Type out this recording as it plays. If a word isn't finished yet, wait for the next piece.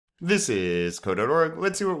This is code.org.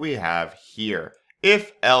 Let's see what we have here.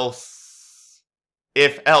 If-else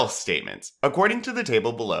statements. According to the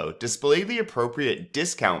table below, display the appropriate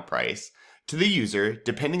discount price to the user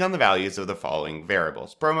depending on the values of the following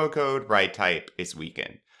variables. Promo code, ride type is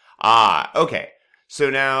weekend. Okay.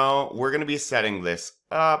 So now we're going to be setting this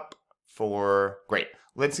up for, great.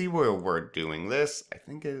 Let's see where we're doing this. I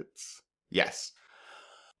think it's, yes.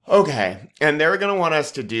 Okay, and they're going to want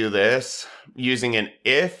us to do this using an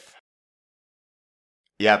if,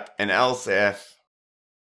 an else if,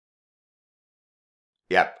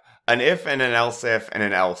 an if and an else if and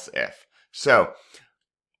an else if. So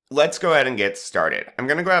let's go ahead and get started. I'm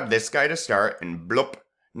going to grab this guy to start and bloop.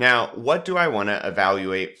 Now, what do I want to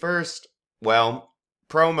evaluate first? Well,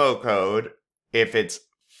 promo code, if it's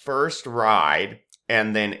first ride,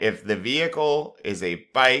 and then if the vehicle is a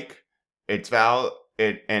bike, it's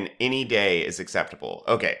and any day is acceptable.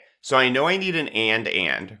 Okay, so I know I need an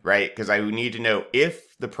and, right? Because I need to know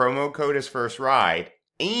if the promo code is first ride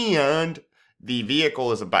and the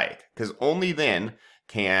vehicle is a bike, because only then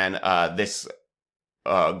can this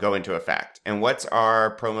go into effect. And what's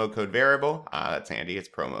our promo code variable? That's handy. It's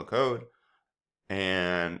promo code.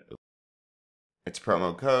 And it's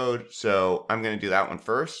promo code. So I'm going to do that one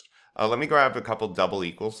first. Let me grab a couple double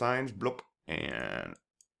equal signs. Bloop and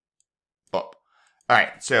bloop. All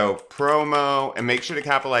right, so promo, and make sure to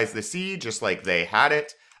capitalize the C just like they had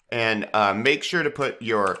it. And make sure to put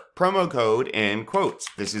your promo code in quotes.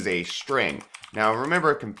 This is a string. Now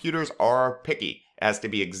remember, computers are picky. It has to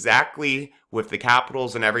be exactly with the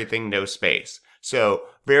capitals and everything, no space. So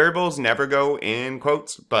variables never go in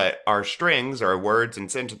quotes, but our strings, our words and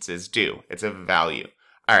sentences do. It's a value.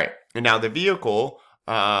 All right, and now the vehicle,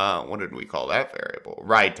 what did we call that variable?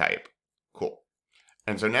 Ride type. Cool.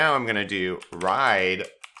 And so now I'm going to do ride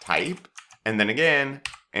type, and then again,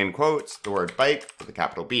 in quotes, the word bike with a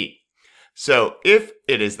capital B. So if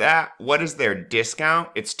it is that, what is their discount?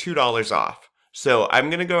 It's $2 off. So I'm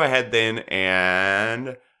going to go ahead then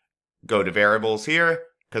and go to variables here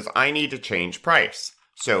because I need to change price.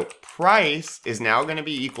 So price is now going to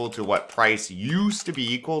be equal to what price used to be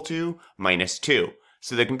equal to minus 2.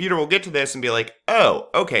 So the computer will get to this and be like, oh,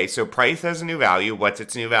 okay, so price has a new value. What's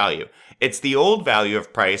its new value? It's the old value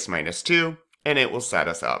of price minus 2, and it will set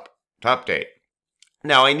us up to update.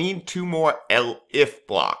 Now I need 2 more if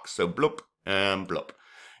blocks. So bloop and bloop.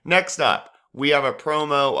 Next up, we have a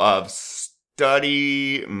promo of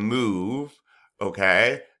study move,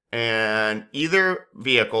 okay? And either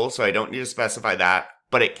vehicle, so I don't need to specify that,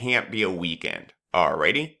 but it can't be a weekend.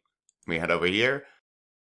 Alrighty, we head over here.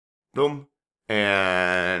 Boom.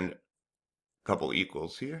 And a couple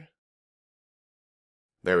equals here.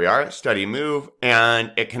 There we are, study move,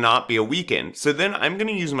 and it cannot be a weekend. So then I'm going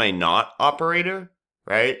to use my not operator,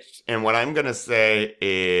 right? And what I'm going to say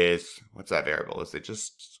is, what's that variable? Is it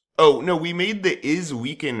just, oh, no, we made the is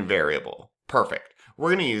weekend variable. Perfect. We're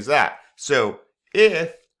going to use that. So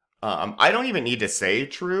if, I don't even need to say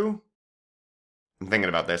true. I'm thinking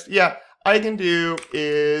about this. Yeah, I can do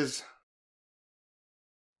is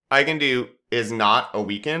not a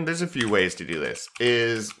weekend. There's a few ways to do this.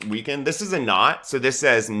 Is weekend. This is a not. So this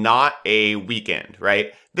says not a weekend,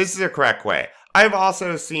 right? This is a correct way. I've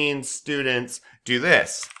also seen students do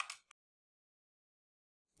this.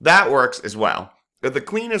 That works as well. But the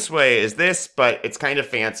cleanest way is this, but it's kind of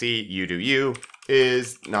fancy. You do you.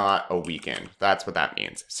 Is not a weekend. That's what that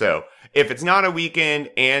means. So if it's not a weekend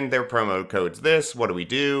and their promo code's this, what do we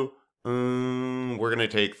do? We're going to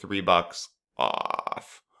take $3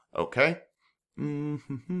 off. Okay.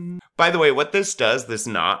 By the way, what this does, this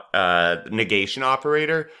not negation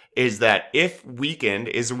operator, is that if weekend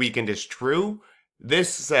is true,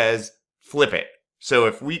 this says flip it. So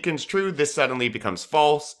if weekend's true, this suddenly becomes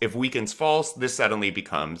false. If weekend's false, this suddenly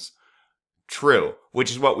becomes true,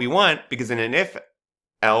 which is what we want, because in an if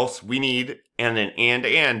else we need an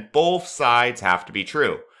and both sides have to be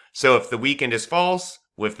true. So if the weekend is false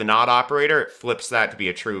with the not operator, it flips that to be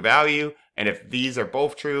a true value. And if these are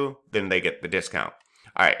both true, then they get the discount.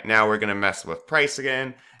 All right, now we're going to mess with price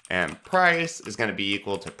again. And price is going to be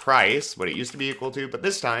equal to price, what it used to be equal to, but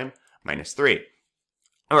this time, minus 3.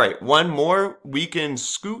 All right, one more. Weekend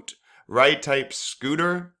scoot, ride type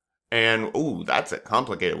scooter. And, ooh, that's a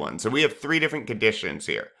complicated one. So we have 3 different conditions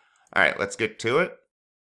here. All right, let's get to it.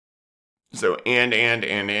 So,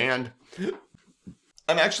 and.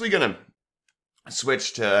 I'm actually going to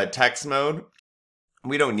switch to text mode.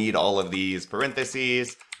 We don't need all of these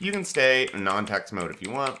parentheses. You can stay in non-text mode if you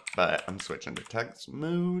want, but I'm switching to text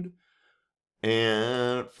mode.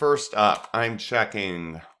 And first up, I'm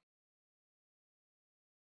checking.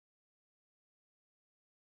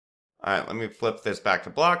 All right, let me flip this back to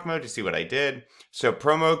block mode to see what I did. So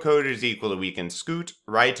promo code is equal to weakened scoot,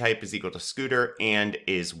 ride type is equal to scooter, and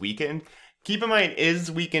is weakened. Keep in mind,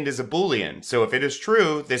 is weakened is a boolean, so if it is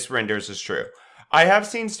true, this renders as true. I have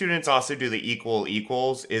seen students also do the equal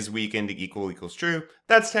equals, is weakened equal equals true.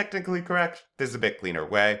 That's technically correct. This is a bit cleaner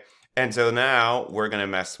way. And so now we're going to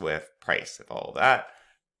mess with price of all of that.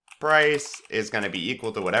 Price is going to be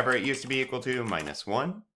equal to whatever it used to be equal to, minus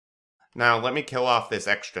 1. Now let me kill off this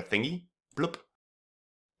extra thingy. Bloop.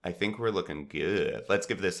 I think we're looking good. Let's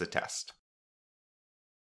give this a test.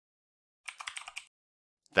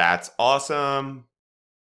 That's awesome.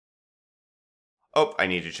 Oh, I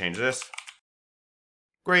need to change this.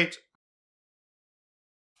 Great.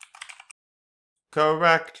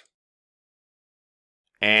 Correct.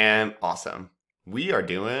 And awesome. We are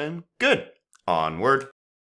doing good. Onward.